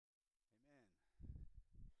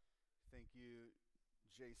Thank you,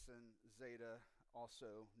 Jason Zeta,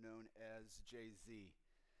 also known as Jay-Z.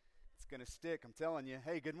 It's going to stick, I'm telling you.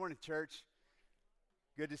 Hey, good morning, church.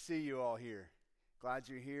 Good to see you all here. Glad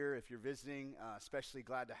you're here. If you're visiting, especially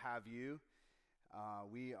glad to have you.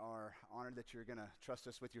 We are honored that you're going to trust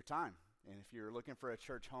us with your time. And if you're looking for a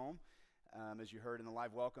church home, as you heard in the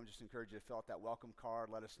live welcome, just encourage you to fill out that welcome card.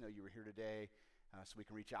 Let us know you were here today so we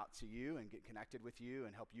can reach out to you and get connected with you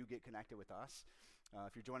and help you get connected with us.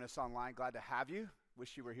 If you're joining us online, glad to have you.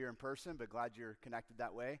 Wish you were here in person, but glad you're connected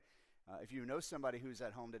that way. If you know somebody who's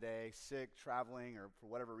at home today, sick, traveling, or for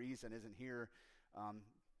whatever reason isn't here,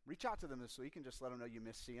 reach out to them this week and just let them know you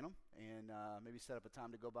miss seeing them, and maybe set up a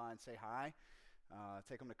time to go by and say hi,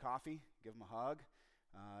 take them to coffee, give them a hug.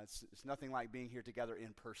 It's nothing like being here together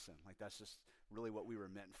in person. Like, that's just really what we were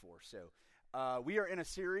meant for. So we are in a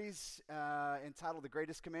series entitled The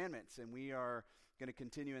Greatest Commandments, and we are going to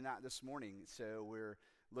continue in that this morning. So we're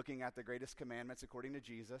looking at the greatest commandments according to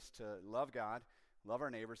Jesus, to love God, love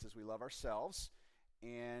our neighbors as we love ourselves.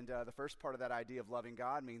 And the first part of that idea of loving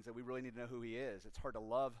God means that we really need to know who he is. It's hard to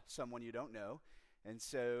love someone you don't know. And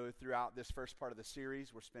so throughout this first part of the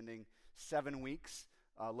series, we're spending 7 weeks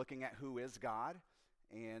looking at who is God.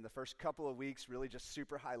 And the first couple of weeks, really just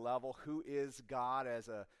super high level, who is God as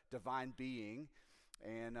a divine being.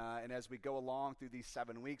 And as we go along through these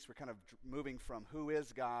 7 weeks, we're kind of moving from who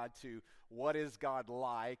is God to what is God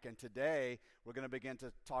like. And today, we're going to begin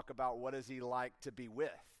to talk about what is he like to be with.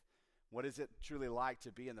 What is it truly like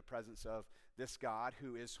to be in the presence of this God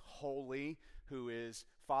who is holy, who is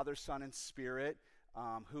Father, Son, and Spirit,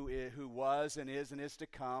 who was and is to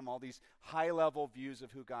come, all these high-level views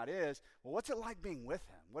of who God is. Well, what's it like being with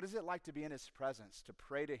him? What is it like to be in his presence, to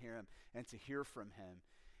pray to him, and to hear from him?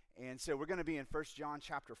 And so we're going to be in 1 John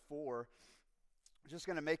chapter 4. We're just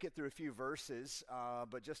going to make it through a few verses,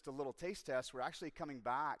 but just a little taste test. We're actually coming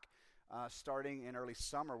back starting in early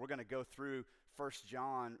summer. We're going to go through 1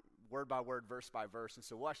 John word by word, verse by verse. And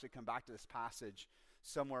so we'll actually come back to this passage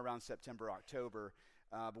somewhere around September, October.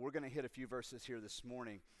 But we're going to hit a few verses here this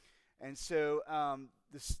morning. And so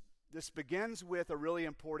this begins with a really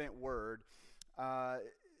important word. I'll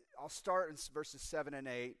start in verses 7 and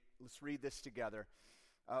 8. Let's read this together.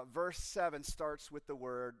 Verse 7 starts with the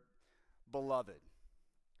word beloved.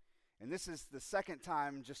 And this is the second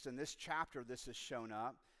time just in this chapter this has shown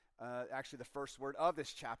up. Actually, the first word of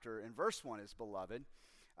this chapter in verse 1 is beloved.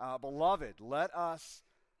 Beloved, let us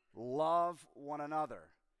love one another.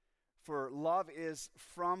 For love is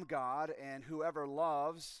from God, and whoever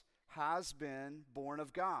loves has been born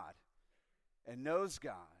of God and knows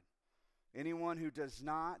God. Anyone who does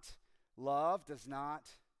not love does not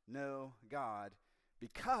know God,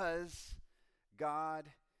 because God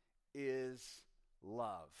is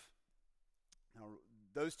love. Now,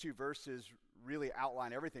 those two verses really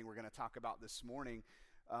outline everything we're going to talk about this morning,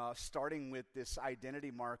 starting with this identity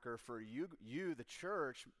marker for you, the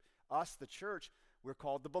church, us, the church. We're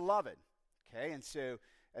called the beloved, okay? And so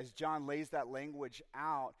as John lays that language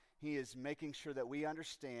out, he is making sure that we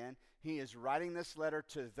understand he is writing this letter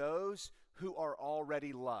to those who are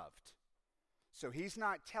already loved. So he's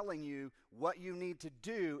not telling you what you need to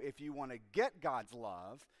do if you want to get God's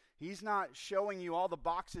love. He's not showing you all the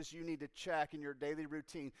boxes you need to check in your daily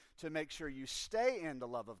routine to make sure you stay in the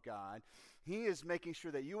love of God. He is making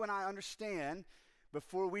sure that you and I understand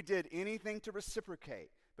before we did anything to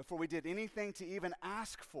reciprocate, before we did anything to even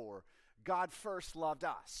ask for, God first loved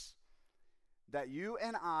us. That you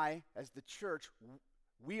and I, as the church,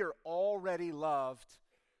 we are already loved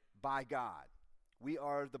by God. We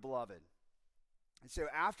are the beloved. And so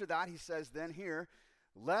after that, he says then here,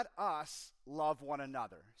 let us love one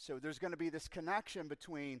another. So there's going to be this connection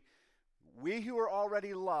between we who are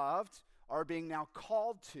already loved are being now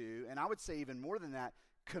called to, and I would say even more than that,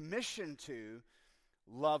 commissioned to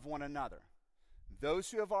love one another.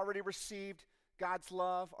 Those who have already received God's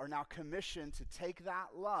love are now commissioned to take that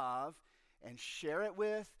love and share it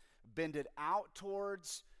with, bend it out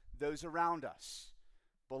towards those around us.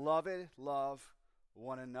 Beloved, love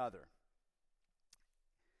one another.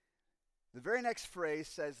 The very next phrase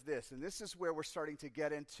says this, and this is where we're starting to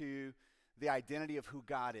get into the identity of who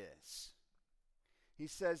God is. He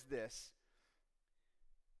says this,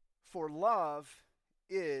 for love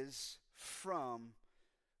is from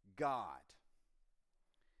God.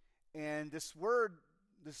 And this word,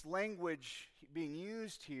 this language being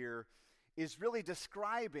used here is really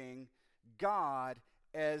describing God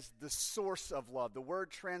as the source of love. The word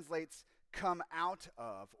translates come out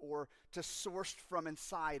of or to source from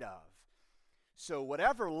inside of. So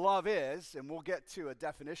whatever love is, and we'll get to a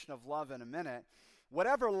definition of love in a minute,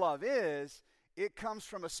 whatever love is, it comes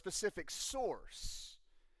from a specific source.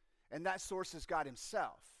 and that source is God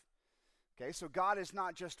himself. Okay, so God is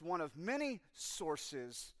not just one of many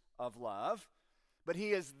sources of love, but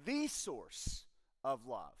he is the source of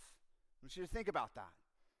love. I want you to think about that.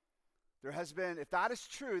 There has been, if that is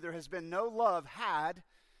true, there has been no love had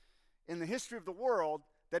in the history of the world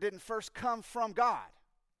that didn't first come from God.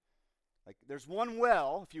 Like there's one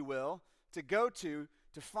well, if you will, to go to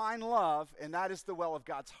find love, and that is the well of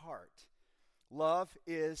God's heart. Love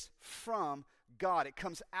is from God. It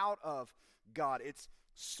comes out of God. It's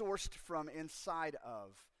sourced from inside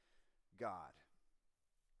of God.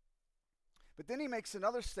 But then he makes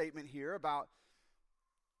another statement here about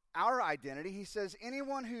our identity. He says,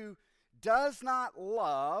 anyone who does not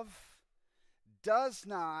love does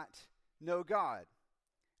not know God.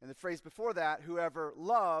 And the phrase before that, whoever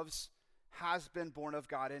loves has been born of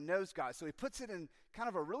God and knows God. So he puts it in kind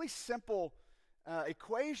of a really simple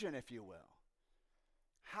equation, if you will.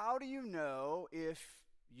 How do you know if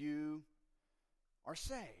you are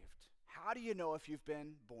saved? How do you know if you've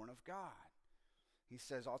been born of God? He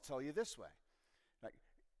says, I'll tell you this way. Like,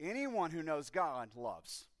 anyone who knows God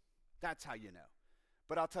loves. That's how you know.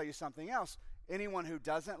 But I'll tell you something else. Anyone who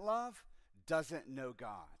doesn't love doesn't know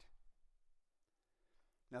God.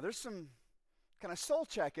 Now, there's some kind of soul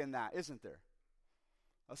check in that, isn't there?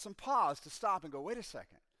 Some pause to stop and go, wait a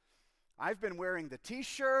second. I've been wearing the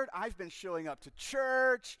t-shirt. I've been showing up to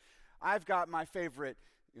church. I've got my favorite,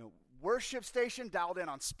 worship station dialed in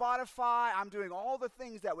on Spotify. I'm doing all the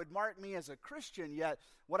things that would mark me as a Christian, yet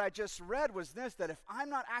what I just read was this, that if I'm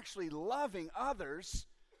not actually loving others,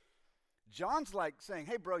 John's like saying,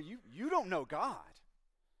 hey, bro, you don't know God.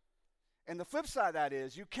 And the flip side of that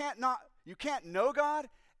is you can't know God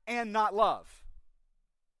and not love.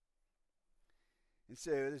 And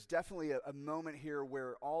so there's definitely a moment here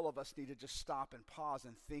where all of us need to just stop and pause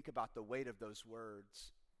and think about the weight of those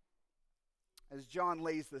words. As John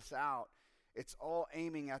lays this out, it's all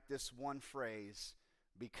aiming at this one phrase,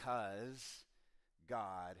 because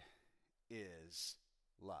God is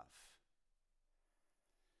love.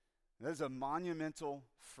 That is a monumental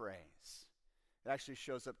phrase. It actually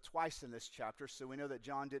shows up twice in this chapter, so we know that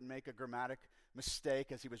John didn't make a grammatic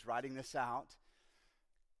mistake as he was writing this out.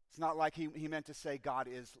 It's not like he meant to say God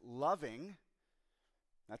is loving.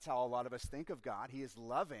 That's how a lot of us think of God. He is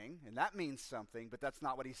loving, and that means something, but that's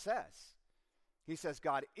not what he says. He says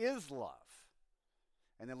God is love.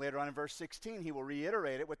 And then later on in verse 16, he will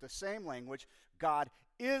reiterate it with the same language, God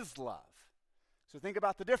is love. So think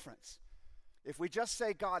about the difference. If we just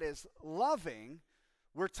say God is loving,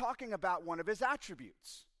 we're talking about one of his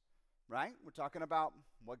attributes, right? We're talking about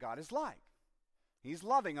what God is like. He's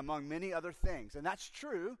loving among many other things, and that's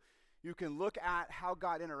true. You can look at how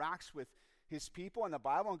God interacts with his people in the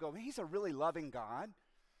Bible and go, he's a really loving God.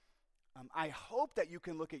 I hope that you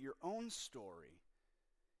can look at your own story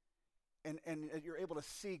and you're able to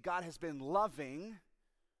see God has been loving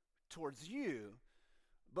towards you.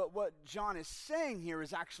 But what John is saying here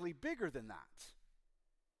is actually bigger than that,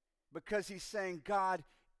 because he's saying God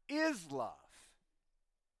is love.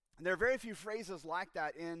 And there are very few phrases like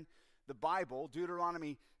that in the Bible.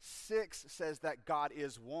 Deuteronomy 6 says that God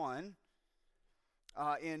is one.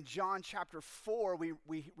 In John chapter 4, we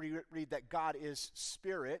read that God is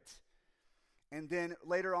spirit. And then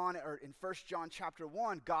later on, or in 1 John chapter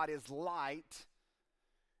 1, God is light.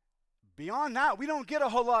 Beyond that, we don't get a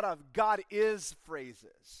whole lot of God is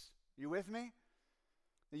phrases. You with me?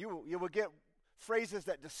 You will get phrases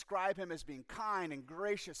that describe him as being kind and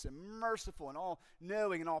gracious and merciful and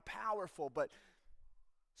all-knowing and all-powerful, but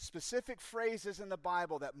specific phrases in the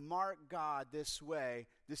Bible that mark God this way,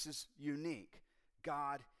 this is unique.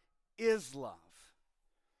 God is love.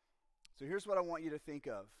 So here's what I want you to think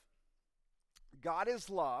of. God is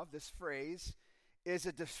love, this phrase, is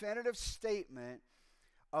a definitive statement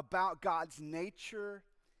about God's nature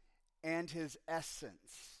and his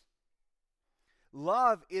essence.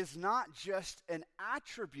 Love is not just an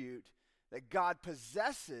attribute that God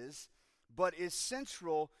possesses, but is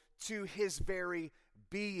central to his very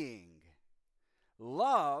being.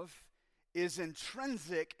 Love is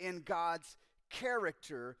intrinsic in God's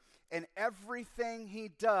character, and everything he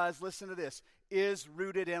does, listen to this, is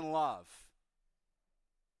rooted in love.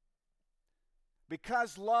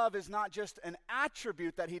 Because love is not just an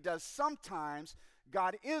attribute that he does sometimes,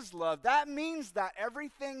 God is love. That means that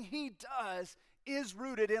everything he does is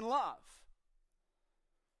rooted in love.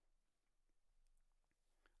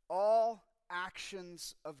 All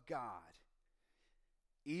actions of God,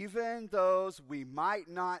 even those we might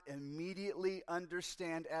not immediately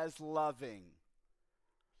understand as loving,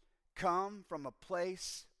 come from a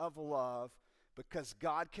place of love, because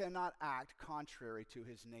God cannot act contrary to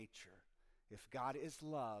his nature. If God is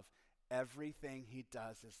love, everything he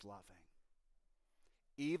does is loving.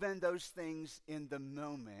 Even those things in the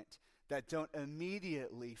moment that don't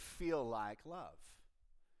immediately feel like love.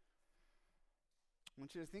 I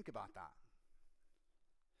want you to think about that.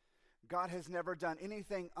 God has never done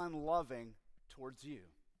anything unloving towards you.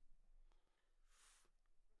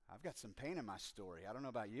 I've got some pain in my story. I don't know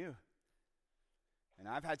about you. And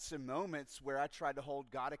I've had some moments where I tried to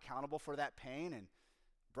hold God accountable for that pain and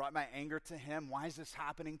brought my anger to him. Why is this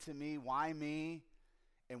happening to me? Why me?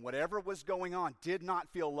 And whatever was going on did not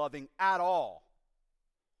feel loving at all.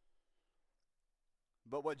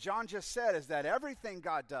 But what John just said is that everything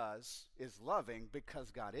God does is loving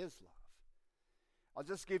because God is love. I'll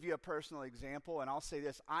just give you a personal example, and I'll say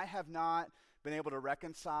this. I have not been able to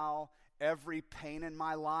reconcile every pain in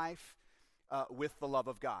my life with the love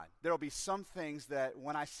of God. There will be some things that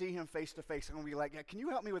when I see him face to face, I'm going to be like, yeah, can you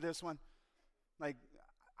help me with this one? Like,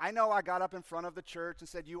 I know I got up in front of the church and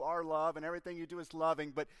said, you are love, and everything you do is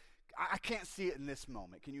loving, but I can't see it in this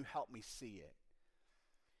moment. Can you help me see it?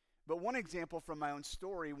 But one example from my own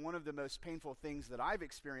story, one of the most painful things that I've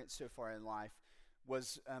experienced so far in life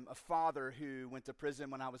was a father who went to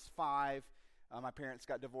prison when I was 5. My parents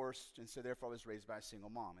got divorced, and so therefore I was raised by a single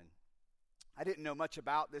mom. And I didn't know much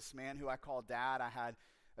about this man who I called Dad. I had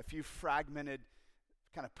a few fragmented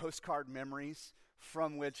kind of postcard memories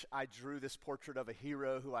from which I drew this portrait of a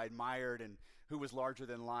hero who I admired and who was larger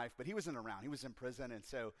than life. But he wasn't around. He was in prison. And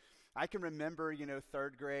so I can remember,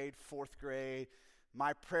 3rd grade, 4th grade,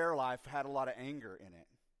 my prayer life had a lot of anger in it.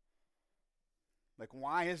 Like,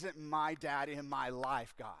 why isn't my dad in my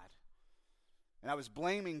life, God? And I was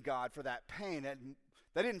blaming God for that pain. That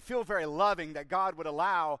didn't feel very loving that God would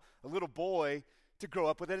allow a little boy to grow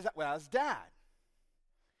up with it without his dad.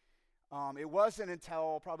 It wasn't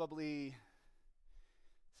until probably,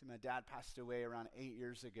 my dad passed away around 8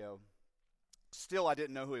 years ago. Still, I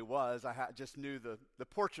didn't know who he was. I just knew the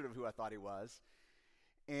portrait of who I thought he was.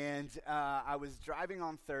 And I was driving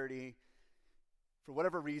on 30. For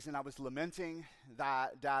whatever reason, I was lamenting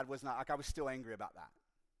that Dad was not, I was still angry about that.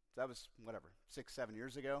 So that was, 6-7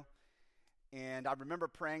 years ago. And I remember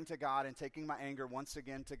praying to God and taking my anger once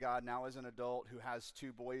again to God, now as an adult who has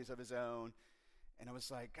 2 boys of his own. And I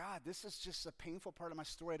was like, God, this is just a painful part of my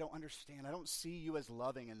story I don't understand. I don't see you as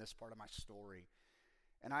loving in this part of my story.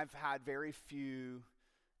 And I've had very few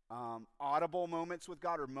audible moments with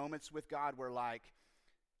God or moments with God where like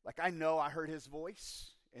I know I heard his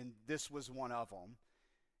voice, and this was one of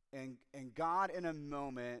them. And God in a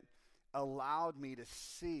moment allowed me to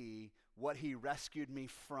see what he rescued me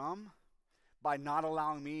from by not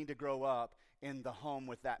allowing me to grow up in the home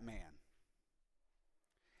with that man.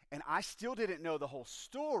 And I still didn't know the whole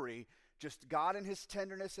story, just God in his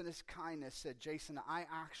tenderness and his kindness said, Jason, I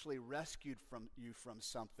actually rescued you from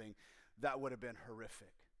something that would have been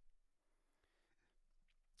horrific.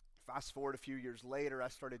 Fast forward a few years later, I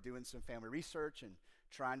started doing some family research and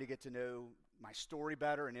trying to get to know my story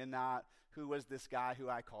better. And in that, who was this guy who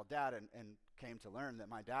I called Dad, and came to learn that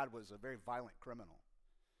my dad was a very violent criminal.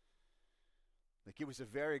 Like, it was a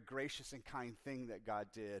very gracious and kind thing that God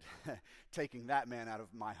did, taking that man out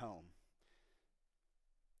of my home.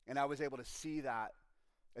 And I was able to see that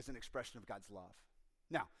as an expression of God's love.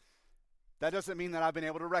 Now, that doesn't mean that I've been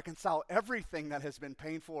able to reconcile everything that has been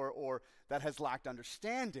painful or that has lacked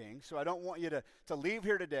understanding. So I don't want you to leave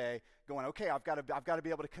here today going, okay, I've got to be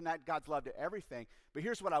able to connect God's love to everything. But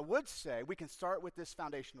here's what I would say. We can start with this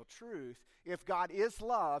foundational truth. If God is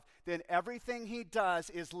love, then everything he does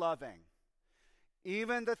is loving.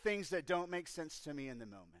 Even the things that don't make sense to me in the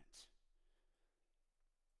moment.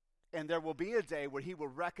 And there will be a day where he will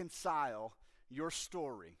reconcile your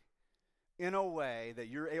story in a way that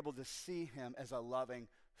you're able to see him as a loving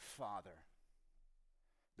father.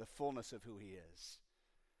 The fullness of who he is.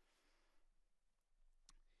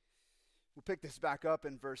 We'll pick this back up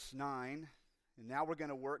in verse 9. And now we're going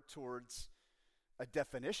to work towards a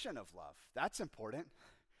definition of love. That's important.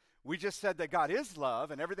 We just said that God is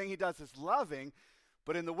love and everything he does is loving.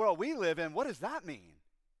 But in the world we live in, what does that mean?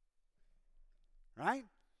 Right?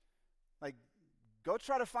 Like, go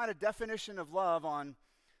try to find a definition of love on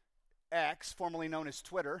X, formerly known as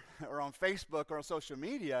Twitter, or on Facebook or on social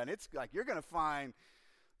media, and it's like you're going to find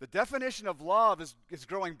the definition of love is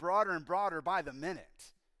growing broader and broader by the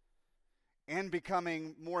minute and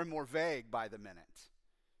becoming more and more vague by the minute.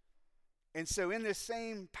 And so in this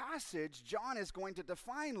same passage, John is going to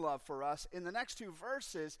define love for us. In the next 2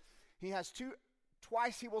 verses, he has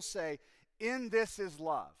twice he will say, in this is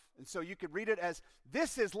love. And so you could read it as,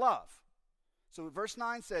 this is love. So verse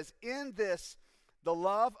 9 says, in this, the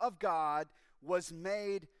love of God was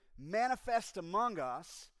made manifest among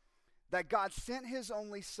us, that God sent his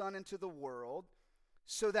only Son into the world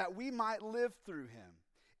so that we might live through him.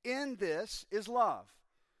 In this is love.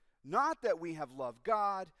 Not that we have loved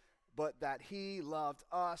God, but that he loved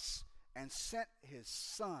us and sent his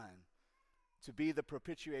Son to be the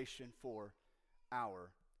propitiation for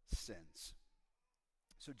our sins.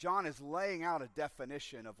 So John is laying out a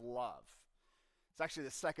definition of love. It's actually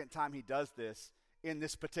the second time he does this in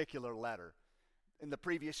this particular letter. In the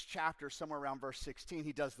previous chapter, somewhere around verse 16,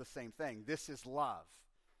 he does the same thing. This is love.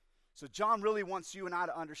 So John really wants you and I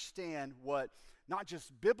to understand what not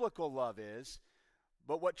just biblical love is,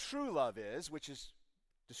 but what true love is, which is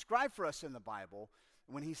described for us in the Bible.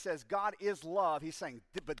 When he says God is love, he's saying,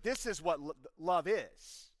 but this is what love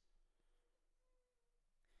is.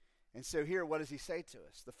 And so here, what does he say to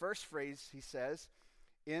us? The first phrase he says,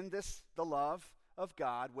 in this, the love of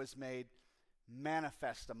God was made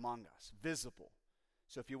manifest among us, visible.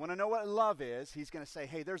 So if you want to know what love is, he's going to say,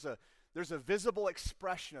 hey, there's a visible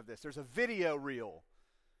expression of this. There's a video reel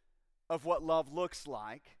of what love looks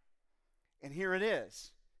like. And here it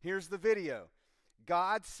is. Here's the video.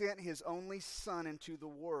 God sent his only Son into the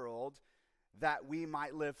world that we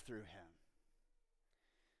might live through him.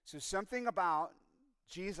 So something about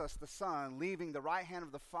Jesus, the Son, leaving the right hand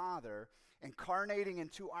of the Father, incarnating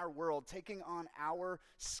into our world, taking on our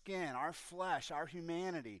skin, our flesh, our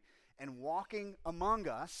humanity, and walking among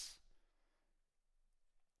us.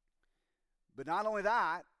 But not only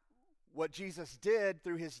that, what Jesus did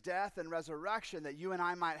through his death and resurrection, that you and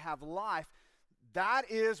I might have life, that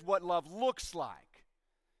is what love looks like.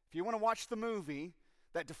 If you want to watch the movie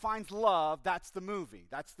that defines love, that's the movie.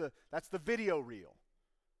 That's the video reel.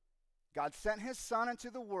 God sent his Son into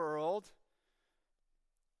the world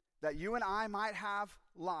that you and I might have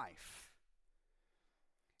life.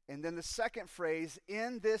 And then the second phrase,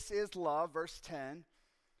 in this is love, verse 10,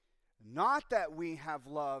 not that we have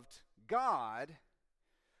loved God,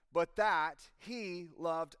 but that he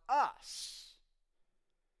loved us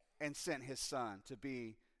and sent his Son to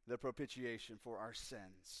be the propitiation for our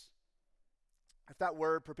sins. If that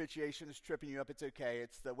word propitiation is tripping you up, it's okay.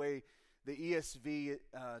 It's the way the ESV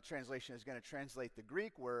translation is going to translate the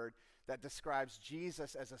Greek word that describes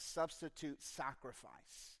Jesus as a substitute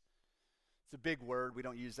sacrifice. It's a big word. We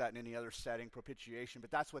don't use that in any other setting, propitiation,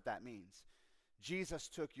 but that's what that means. Jesus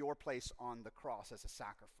took your place on the cross as a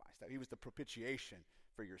sacrifice, that he was the propitiation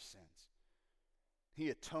for your sins. He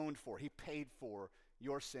atoned for, he paid for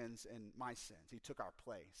your sins and my sins. He took our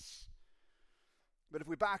place. But if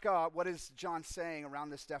we back up, what is John saying around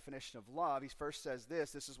this definition of love? He first says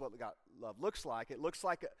this is what love looks like. It looks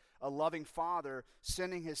like a loving father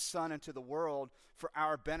sending his Son into the world for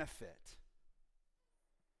our benefit.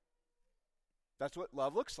 That's what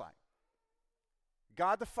love looks like.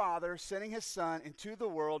 God the Father sending his Son into the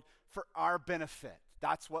world for our benefit.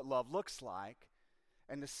 That's what love looks like.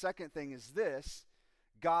 And the second thing is this: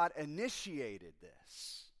 God initiated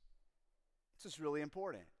this. This is really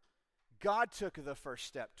important. God took the first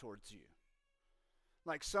step towards you.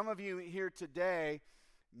 Like some of you here today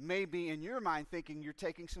may be in your mind thinking you're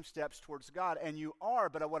taking some steps towards God, and you are,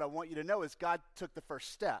 but what I want you to know is God took the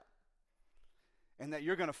first step. And that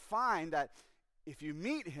you're going to find that if you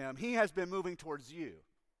meet him, he has been moving towards you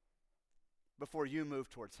before you move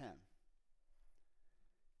towards him.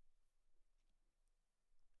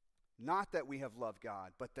 Not that we have loved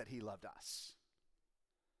God, but that he loved us.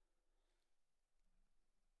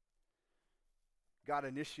 God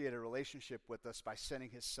initiated a relationship with us by sending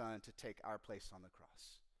his Son to take our place on the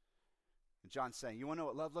cross. And John's saying, you want to know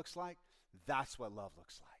what love looks like? That's what love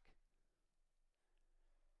looks like.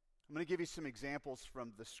 I'm going to give you some examples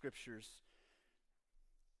from the scriptures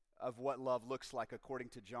of what love looks like according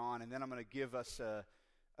to John, and then I'm going to give us a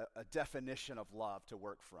definition of love to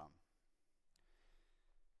work from.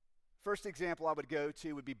 First example I would go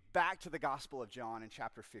to would be back to the Gospel of John in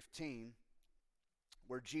chapter 15,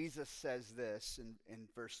 where Jesus says this in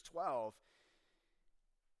verse 12.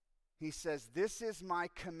 He says, "This is my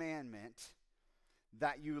commandment,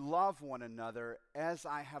 that you love one another as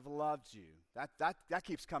I have loved you." That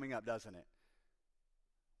keeps coming up, doesn't it?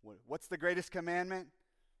 What's the greatest commandment?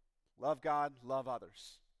 Love God, love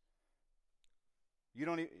others.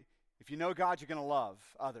 If you know God, you're going to love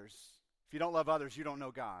others. If you don't love others, you don't know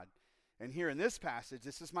God. And here in this passage,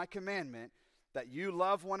 this is my commandment, that you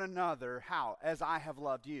love one another, how? As I have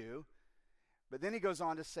loved you. But then he goes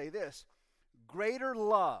on to say this: greater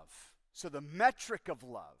love. So the metric of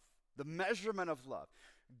love, the measurement of love,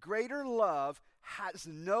 greater love has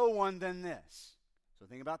no one than this. So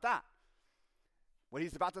think about that. What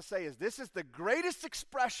he's about to say is this is the greatest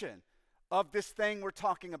expression of this thing we're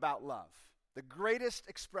talking about, love. The greatest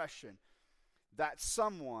expression, that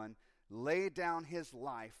someone laid down his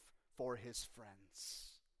life for his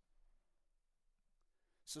friends.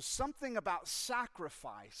 So something about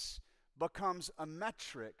sacrifice becomes a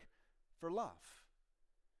metric for love.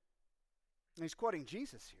 And he's quoting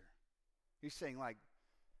Jesus here. He's saying, like,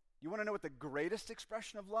 you want to know what the greatest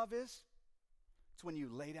expression of love is? It's when you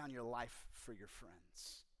lay down your life for your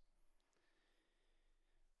friends.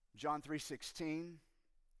 John 3:16,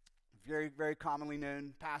 very, very commonly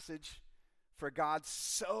known passage. For God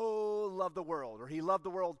so loved the world, or he loved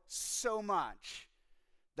the world so much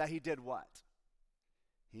that he did what?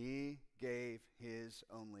 He gave his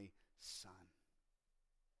only son.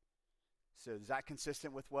 So is that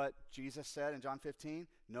consistent with what Jesus said in John 15?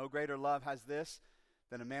 No greater love has this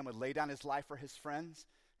than a man would lay down his life for his friends.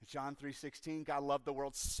 In John 3:16, God loved the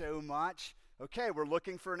world so much. Okay, we're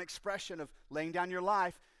looking for an expression of laying down your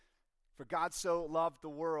life. For God so loved the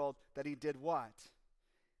world that he did what?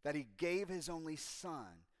 That he gave his only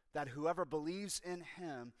son, that whoever believes in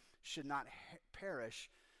him should not perish,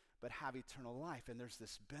 but have eternal life. And there's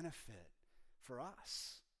this benefit for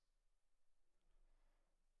us.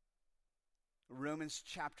 Romans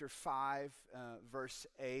chapter 5, verse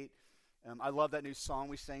 8. I love that new song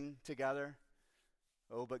we sang together,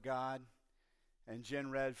 Oh, But God. And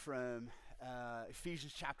Jen read from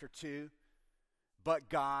Ephesians chapter 2, but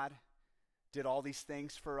God did all these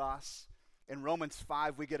things for us. In Romans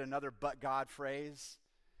 5, we get another but God phrase.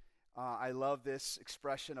 I love this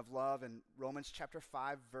expression of love in Romans chapter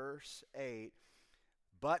 5, verse 8.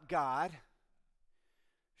 But God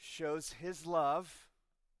shows his love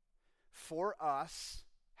for us.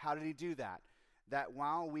 How did he do that? That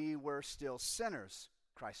while we were still sinners,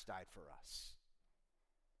 Christ died for us.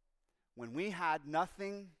 When we had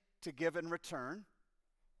nothing to give in return,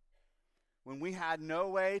 when we had no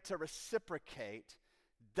way to reciprocate,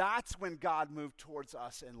 that's when God moved towards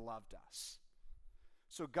us and loved us.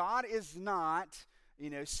 So God is not,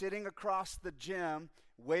 sitting across the gym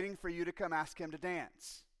waiting for you to come ask him to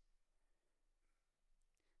dance.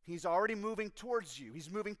 He's already moving towards you.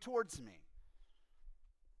 He's moving towards me.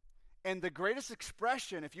 And the greatest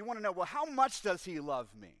expression, if you want to know, well, how much does he love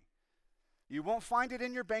me? You won't find it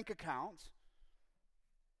in your bank account.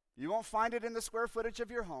 You won't find it in the square footage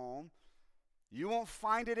of your home. You won't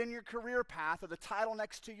find it in your career path or the title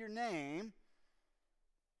next to your name.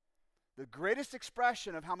 The greatest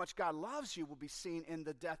expression of how much God loves you will be seen in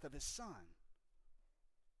the death of his son.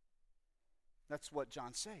 That's what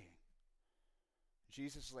John's saying.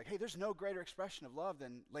 Jesus is like, hey, there's no greater expression of love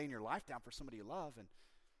than laying your life down for somebody you love. And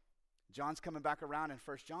John's coming back around in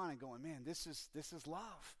 1 John and going, man, this is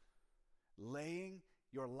love. Laying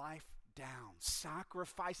your life down,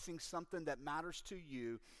 sacrificing something that matters to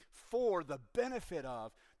you for the benefit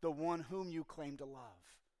of the one whom you claim to love.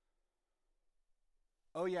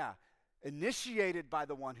 Oh yeah, initiated by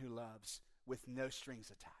the one who loves with no strings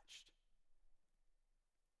attached.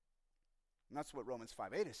 And that's what Romans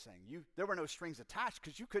 5:8 is saying. There were no strings attached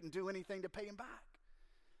because you couldn't do anything to pay him back.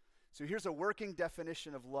 So here's a working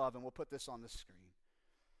definition of love, and we'll put this on the screen.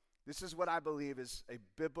 This is what I believe is a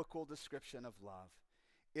biblical description of love.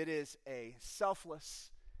 It is a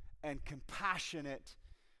selfless and compassionate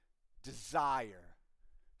desire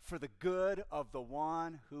for the good of the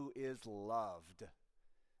one who is loved,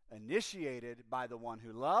 initiated by the one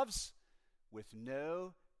who loves with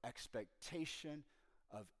no expectation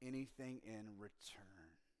of anything in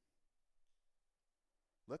return.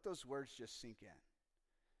 Let those words just sink in.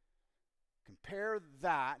 Compare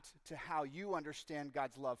that to how you understand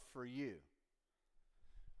God's love for you.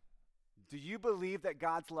 Do you believe that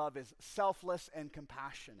God's love is selfless and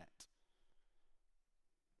compassionate?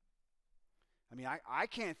 I mean, I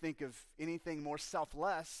can't think of anything more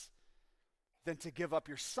selfless than to give up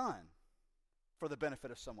your son for the benefit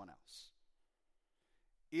of someone else.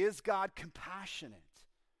 Is God compassionate?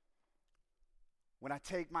 When I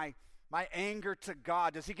take my anger to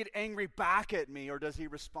God, does he get angry back at me, or does he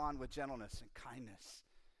respond with gentleness and kindness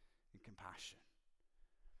and compassion?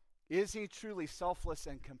 Is he truly selfless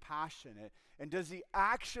and compassionate? And does he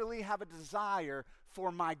actually have a desire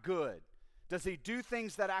for my good? Does he do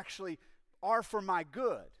things that actually are for my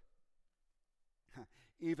good?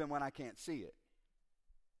 Even when I can't see it.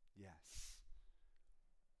 Yes.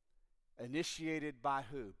 Initiated by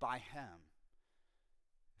who? By him.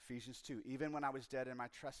 Ephesians 2, even when I was dead in my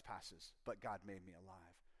trespasses, but God made me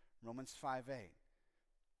alive. Romans 5:8,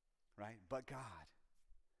 right? But God.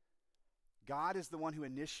 God is the one who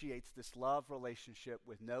initiates this love relationship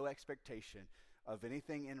with no expectation of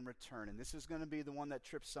anything in return. And this is going to be the one that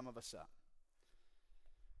trips some of us up.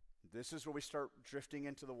 This is where we start drifting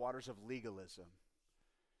into the waters of legalism.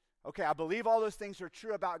 Okay, I believe all those things are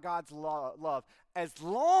true about God's love as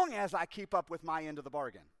long as I keep up with my end of the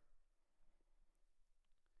bargain.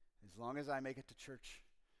 As long as I make it to church,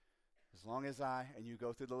 as long as and you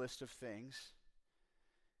go through the list of things.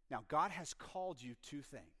 Now, God has called you to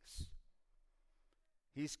things.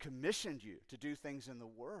 He's commissioned you to do things in the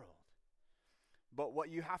world. But what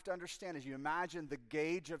you have to understand is you imagine the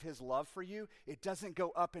gauge of his love for you, it doesn't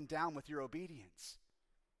go up and down with your obedience.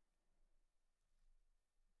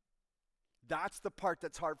 That's the part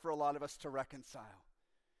that's hard for a lot of us to reconcile.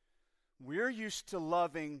 We're used to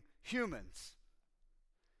loving humans,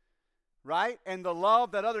 right? And the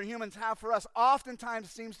love that other humans have for us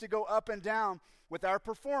oftentimes seems to go up and down with our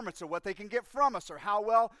performance or what they can get from us or how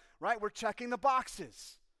well, right, we're checking the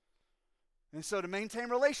boxes. And so to maintain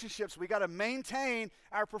relationships, we got to maintain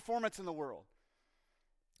our performance in the world.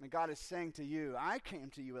 And God is saying to you, I came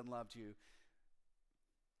to you and loved you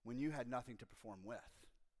when you had nothing to perform with.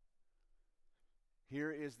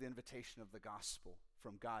 Here is the invitation of the gospel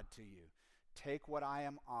from God to you. Take what I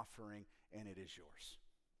am offering, and it is yours.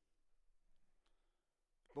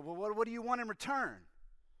 But what do you want in return?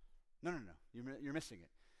 No. You're missing it.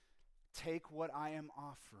 Take what I am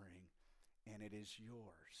offering, and it is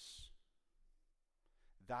yours.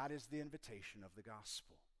 That is the invitation of the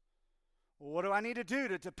gospel. Well, what do I need to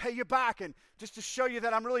do to pay you back and just to show you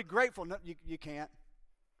that I'm really grateful? No, you can't.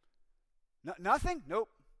 No, nothing? Nope.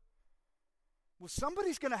 Well,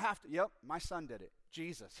 somebody's going to have to. Yep, my son did it.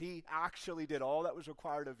 Jesus. He actually did all that was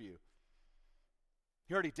required of you.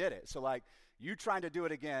 He already did it. So you trying to do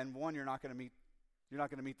it again, one, you're not going to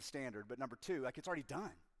meet the standard. But number two, it's already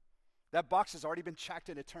done. That box has already been checked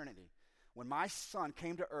in eternity. When my son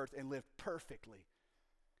came to earth and lived perfectly,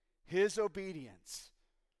 his obedience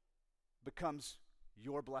becomes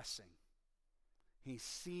your blessing. He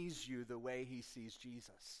sees you the way he sees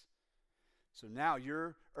Jesus. So now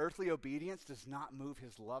your earthly obedience does not move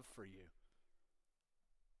his love for you.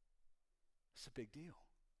 It's a big deal.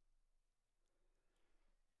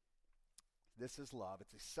 This is love.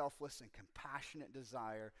 It's a selfless and compassionate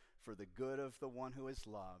desire for the good of the one who is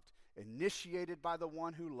loved, initiated by the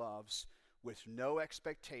one who loves, with no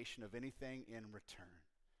expectation of anything in return.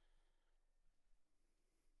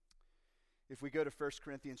 If we go to 1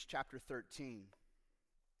 Corinthians chapter 13,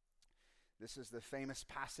 this is the famous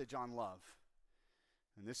passage on love.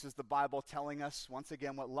 And this is the Bible telling us, once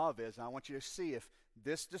again, what love is. And I want you to see if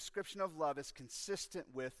this description of love is consistent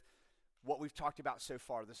with what we've talked about so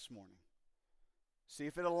far this morning. See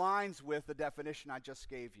if it aligns with the definition I just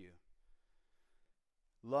gave you.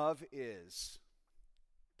 Love is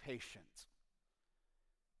patient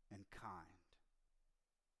and kind.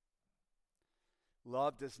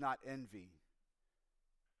 Love does not envy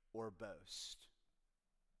or boast.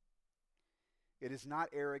 It is not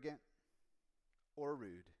arrogant or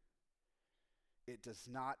rude. It does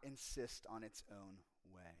not insist on its own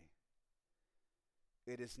way.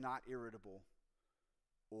 It is not irritable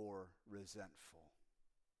or resentful.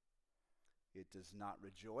 It does not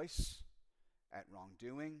rejoice at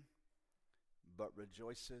wrongdoing, but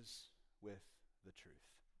rejoices with the truth.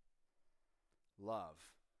 Love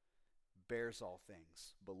bears all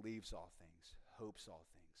things, believes all things, hopes all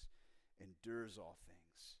things, endures all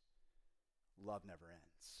things. Love never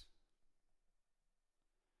ends.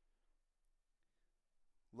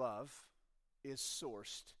 Love is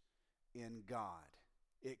sourced in God.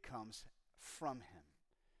 It comes from him.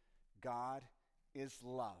 God is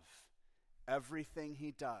love. Everything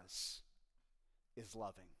he does is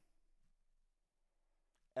loving.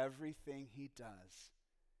 Everything he does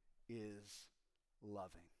is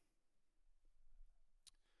loving.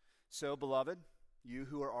 So, beloved, you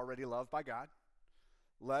who are already loved by God,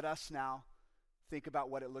 let us now think about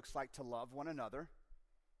what it looks like to love one another.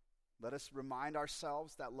 Let us remind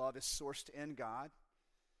ourselves that love is sourced in God.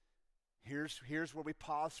 Here's where we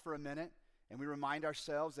pause for a minute and we remind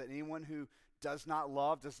ourselves that anyone who does not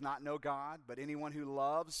love does not know God, but anyone who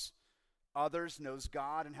loves others knows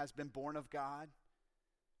God and has been born of God.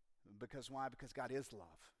 Because why? Because God is love.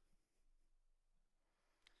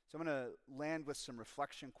 So I'm going to land with some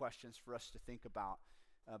reflection questions for us to think about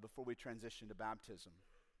before we transition to baptism.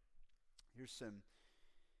 Here's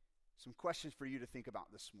some questions for you to think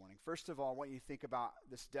about this morning. First of all, I want you to think about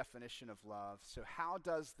this definition of love. So how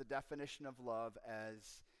does the definition of love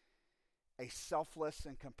as a selfless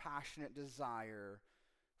and compassionate desire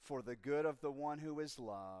for the good of the one who is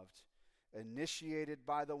loved, initiated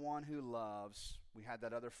by the one who loves, we had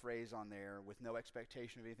that other phrase on there, with no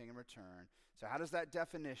expectation of anything in return. So how does that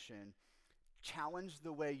definition challenge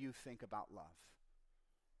the way you think about love?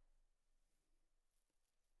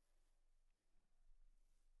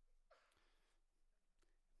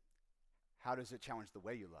 How does it challenge the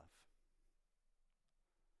way you love?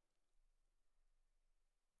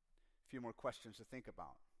 A few more questions to think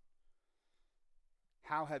about.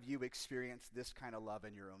 How have you experienced this kind of love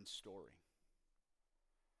in your own story?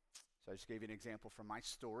 So I just gave you an example from my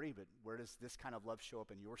story, but where does this kind of love show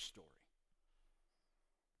up in your story?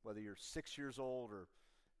 Whether you're 6 years old or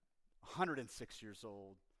 106 years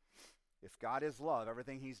old, if God is love,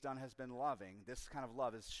 everything he's done has been loving, this kind of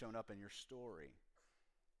love has shown up in your story.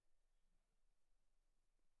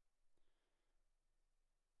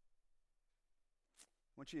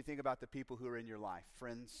 I want you to think about the people who are in your life,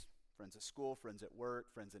 friends at school, friends at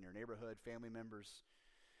work, friends in your neighborhood, family members.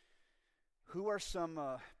 Who are some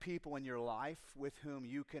people in your life with whom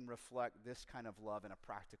you can reflect this kind of love in a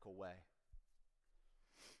practical way?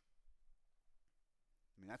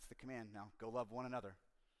 I mean, that's the command now. Go love one another.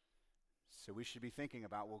 So we should be thinking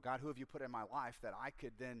about, well, God, who have you put in my life that I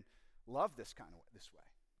could then love this way?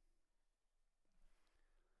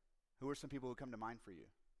 Who are some people who come to mind for you?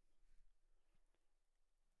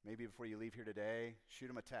 Maybe before you leave here today, shoot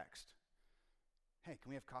them a text. Hey, can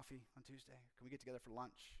we have coffee on Tuesday? Can we get together for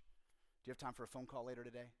lunch? Do you have time for a phone call later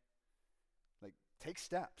today? Like, take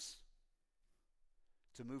steps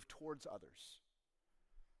to move towards others.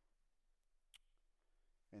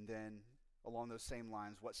 And then, along those same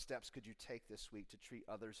lines, what steps could you take this week to treat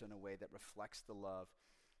others in a way that reflects the love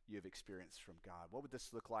you have experienced from God? What would this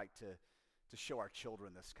look like to show our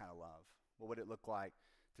children this kind of love? What would it look like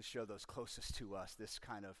to show those closest to us this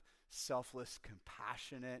kind of selfless,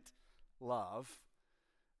 compassionate love,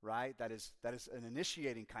 right? That is an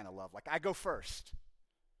initiating kind of love. Like, I go first.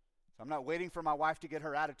 So I'm not waiting for my wife to get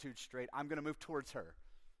her attitude straight. I'm going to move towards her,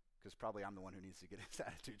 because probably I'm the one who needs to get his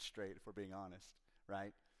attitude straight, if we're being honest,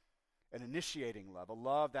 right? An initiating love, a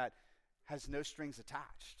love that has no strings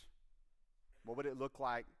attached. What would it look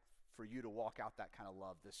like for you to walk out that kind of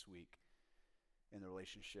love this week in the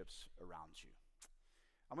relationships around you?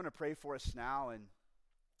 I'm going to pray for us now, and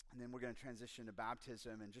then we're going to transition to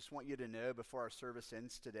baptism. And just want you to know before our service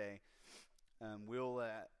ends today, we'll,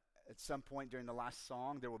 at some point during the last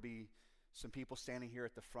song, there will be some people standing here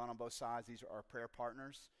at the front on both sides. These are our prayer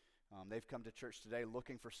partners. They've come to church today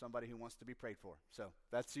looking for somebody who wants to be prayed for. So if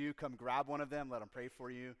that's you, come grab one of them, let them pray for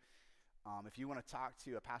you. If you want to talk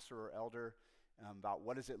to a pastor or elder about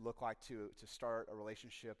what does it look like to start a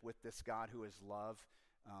relationship with this God who is love,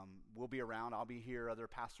 we'll be around. I'll be here. Other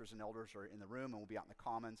pastors and elders are in the room, and we'll be out in the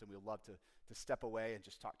commons, and we'd love to step away and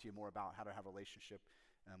just talk to you more about how to have a relationship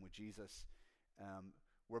with Jesus.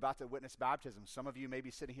 We're about to witness baptism. Some of you may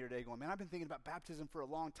be sitting here today going, man, I've been thinking about baptism for a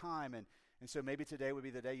long time, and so maybe today would be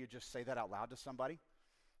the day you just say that out loud to somebody.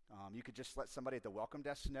 You could just let somebody at the welcome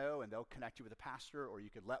desk know, and they'll connect you with a pastor, or you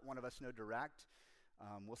could let one of us know direct.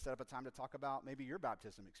 We'll set up a time to talk about maybe your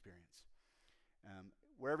baptism experience.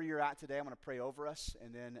 Wherever you're at today, I'm going to pray over us,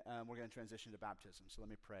 and then we're going to transition to baptism. So let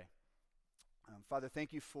me pray. Father,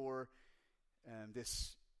 thank you for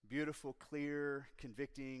this beautiful, clear,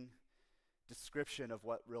 convicting description of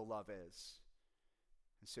what real love is.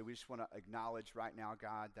 And so we just want to acknowledge right now,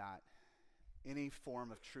 God, that any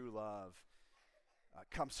form of true love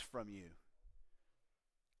comes from you.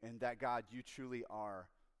 And that, God, you truly are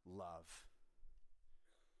love.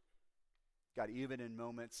 God, even in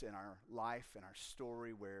moments in our life and our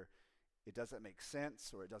story where it doesn't make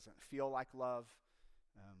sense or it doesn't feel like love,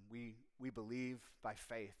 we believe by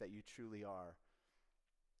faith that you truly are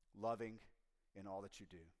loving in all that you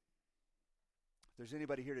do. If there's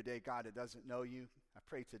anybody here today, God, that doesn't know you, I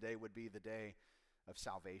pray today would be the day of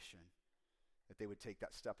salvation, that they would take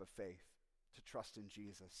that step of faith to trust in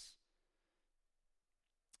Jesus.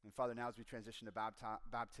 And Father, now as we transition to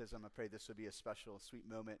baptism, I pray this would be a special, sweet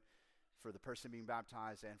moment for the person being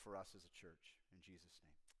baptized and for us as a church. In Jesus' name.